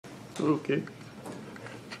Okay.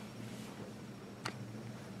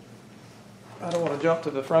 I don't want to jump to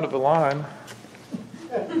the front of the line.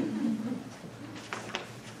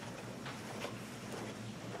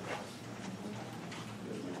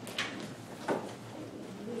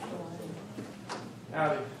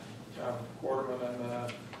 Howdy, I'm Quarterman,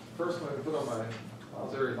 and first I'm going to put on my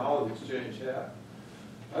Auxiliary Knowledge Exchange hat.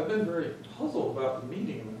 I've been very puzzled about the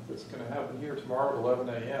meeting that's going to happen here tomorrow at 11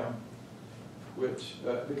 a.m., which,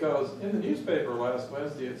 because in the newspaper last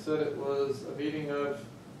Wednesday it said it was a meeting of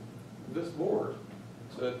this board.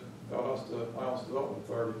 It said Valdosta-Lowndes Development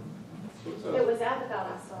Authority. It was at the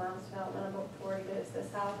Valdosta-Lowndes Development Authority, but it's the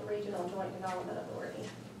South Regional Joint Development Authority.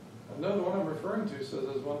 No, the one I'm referring to says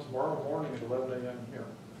there's one tomorrow morning at 11 a.m. here.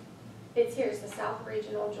 It's here, it's the South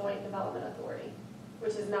Regional Joint Development Authority,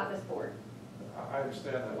 which is not this board. I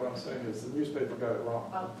understand that. What I'm saying is the newspaper got it wrong.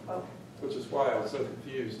 Oh, okay. Which is why I was so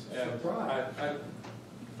confused. And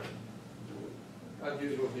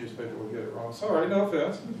unusual newspaper would get it wrong. Sorry, no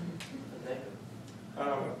offense.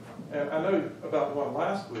 And I know about the one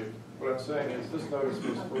last week. What I'm saying is this notice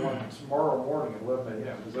was for one tomorrow morning at 11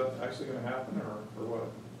 a.m. Is that actually going to happen or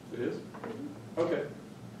what? It is? Okay,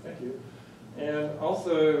 thank you. And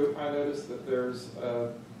also I noticed that there's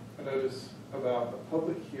a notice about a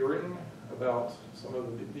public hearing about some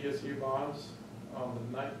of the DSU bonds on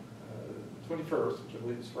the 21st, which I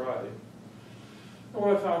believe is Friday. And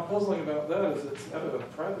what I found puzzling about that is it's at a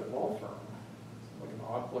private law firm. It's like an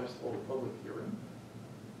odd place to hold a public hearing.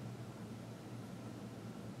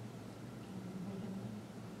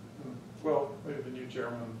 Well, maybe the new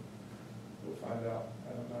chairman will find out.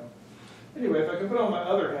 I don't know. Anyway, if I can put on my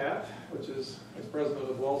other hat, which is as president of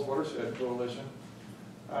the WWALS Watershed Coalition,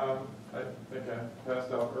 I think I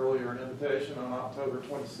passed out earlier an invitation on October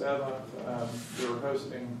 27th. We were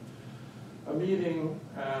hosting a meeting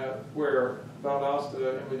where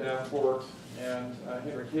Valdosta, Emily Davenport, and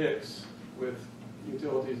Henry Hicks with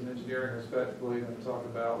utilities and engineering respectively are going to talk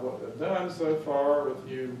about what they've done so far with the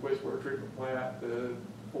new wastewater treatment plant, the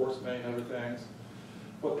force main, other things,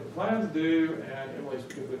 what they plan to do, and Emily's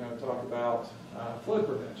particularly going to talk about flood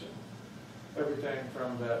prevention. Everything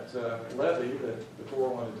from that levee that the Corps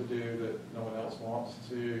wanted to do that no one else wants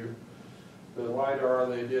to the LIDAR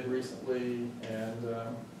they did recently and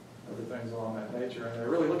everything's along that nature. And they're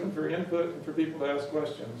really looking for input and for people to ask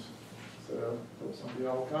questions. So hope some of you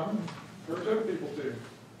all will come and encourage other people to.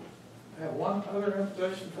 I have one other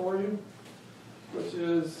invitation for you, which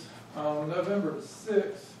is on November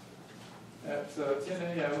 6th at 10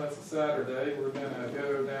 a.m. That's a Saturday. We're going to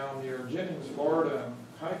go down near Jennett, Florida, and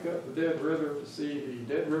hike up the Dead River to see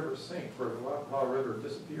the Dead River sink where the Lupo River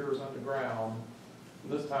disappears underground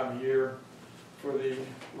this time of year for the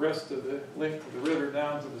rest of the length of the river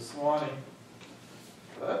down to the Swanee.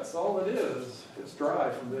 That's all it is. It's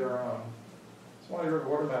dry from there on. Swanee River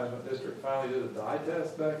Water Management District finally did a dye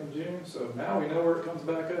test back in June, so now we know where it comes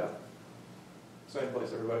back up. Same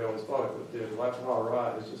place everybody always thought it would do. The Lupo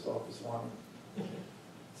Ride is just off the Swanee.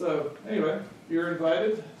 So anyway, you're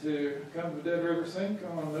invited to come to the Dead River Sink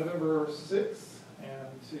on November 6th and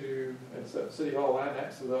it's at City Hall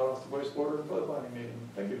Annex to the wastewater and floodplain meeting.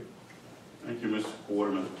 Thank you. Thank you, Mr.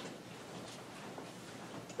 Quarterman.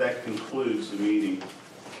 That concludes the meeting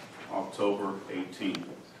October 18th.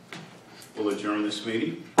 We'll adjourn this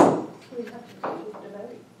meeting. We have to vote.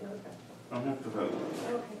 I don't have to vote.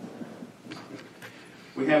 Okay.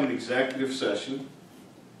 We have an executive session.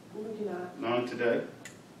 We do not. None today.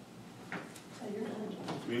 So you're done.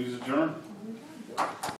 Meeting is adjourned.